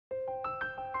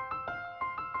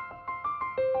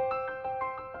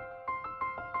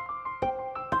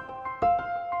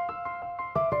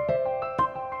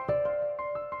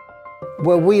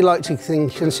Well, we like to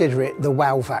consider it the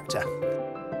wow factor.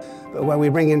 But when we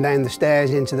bring them down the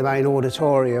stairs into the main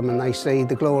auditorium and they see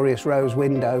the glorious rose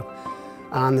window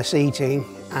and the seating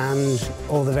and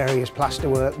all the various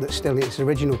plasterwork that's still in its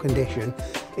original condition,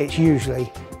 it's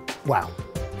usually wow.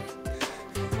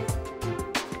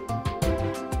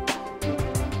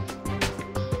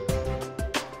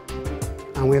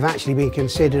 And we've actually been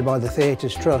considered by the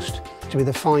Theatres Trust to be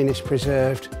the finest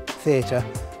preserved theatre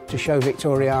to show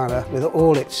Victoriana with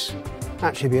all its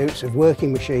attributes of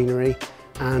working machinery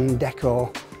and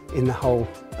decor in the whole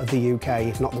of the UK,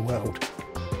 if not the world.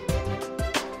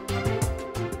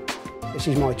 This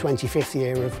is my 25th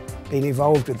year of being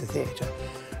involved with the theatre,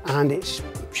 and it's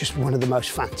just one of the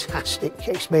most fantastic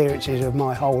experiences of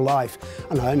my whole life,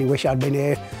 and I only wish I'd been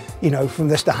here, you know, from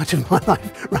the start of my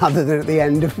life rather than at the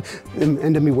end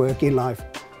of my working life.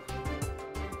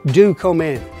 Do come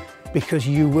in, because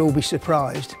you will be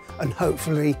surprised and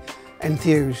hopefully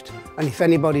enthused, and if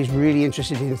anybody's really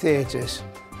interested in theatres,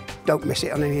 don't miss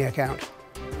it on any account.